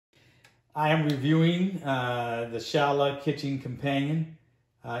I am reviewing the Shila Kitchen Companion.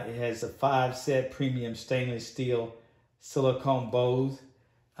 It has a 5-set premium stainless steel silicone bowls.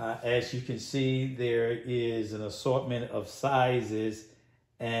 As you can see, there is an assortment of sizes,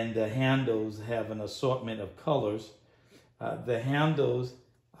 and the handles have an assortment of colors. The handles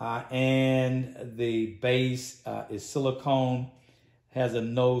and the base is silicone, has a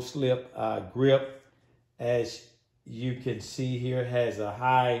no-slip grip. As you can see here, has a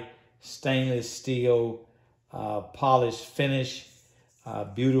high stainless steel polished finish,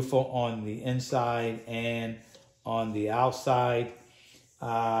 beautiful on the inside and on the outside.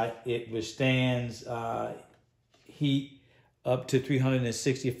 It withstands heat up to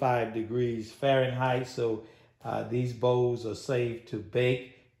 365 degrees Fahrenheit, so these bowls are safe to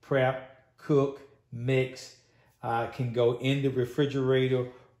bake, prep, cook, mix, can go in the refrigerator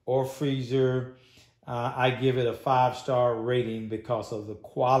or freezer. I give it a 5-star rating because of the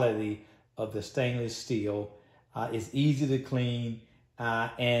quality of the stainless steel. It's easy to clean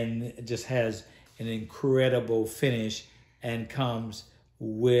and it just has an incredible finish and comes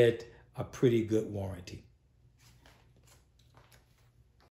with a pretty good warranty.